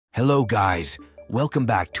Hello guys, welcome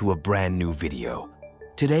back to a brand new video.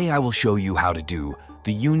 Today I will show you how to do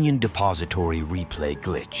the Union Depository replay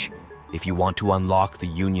glitch. If you want to unlock the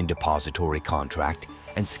Union Depository contract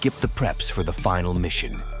and skip the preps for the final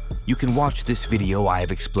mission, you can watch this video. I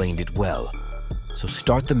have explained it well. So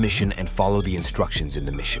start the mission and follow the instructions in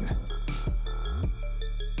the mission.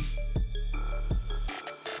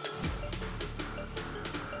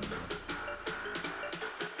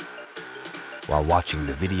 While watching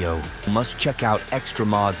the video, you must check out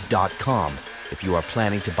Extramodz.com if you are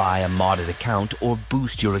planning to buy a modded account or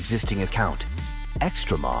boost your existing account.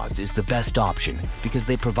 Extramodz is the best option because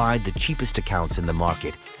they provide the cheapest accounts in the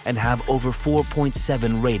market and have over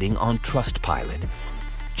 4.7 rating on Trustpilot.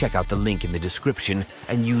 Check out the link in the description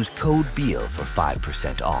and use code BEAL for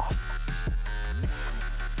 5% off.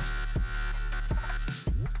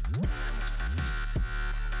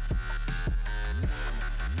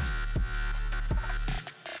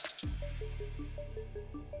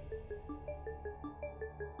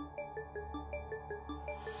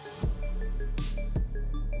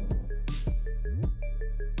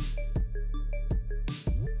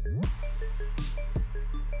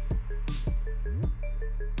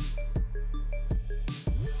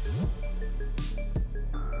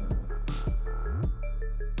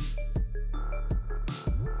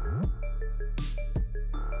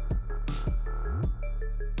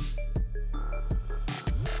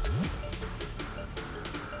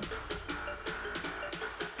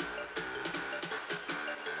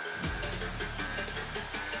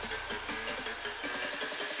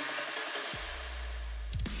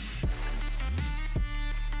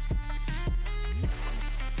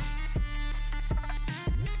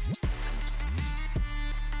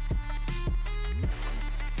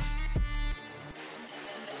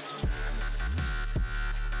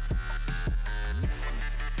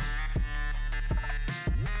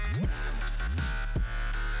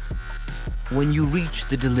 When you reach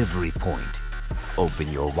the delivery point,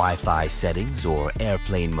 open your Wi-Fi settings or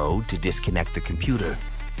airplane mode to disconnect the computer.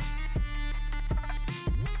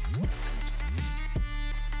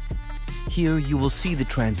 Here you will see the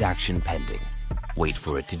transaction pending. Wait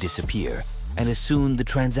for it to disappear, and as soon the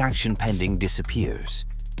transaction pending disappears,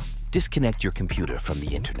 disconnect your computer from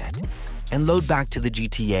the internet and load back to the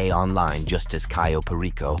GTA Online just as CAYO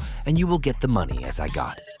PERICO, and you will get the money as I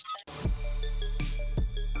got.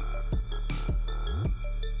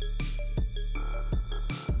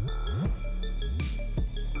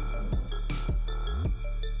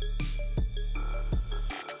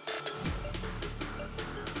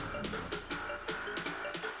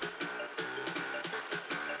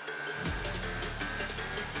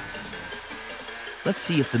 Let's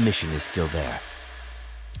see if the mission is still there.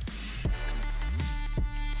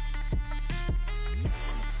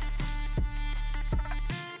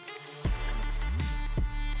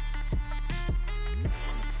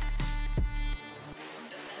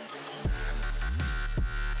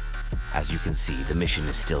 As you can see, the mission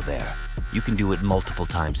is still there. You can do it multiple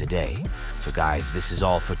times a day. So guys, this is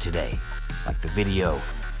all for today. Like the video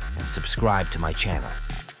and subscribe to my channel.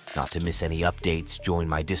 Not to miss any updates, join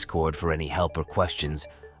my Discord for any help or questions.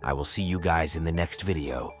 I will see you guys in the next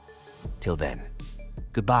video. Till then,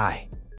 goodbye.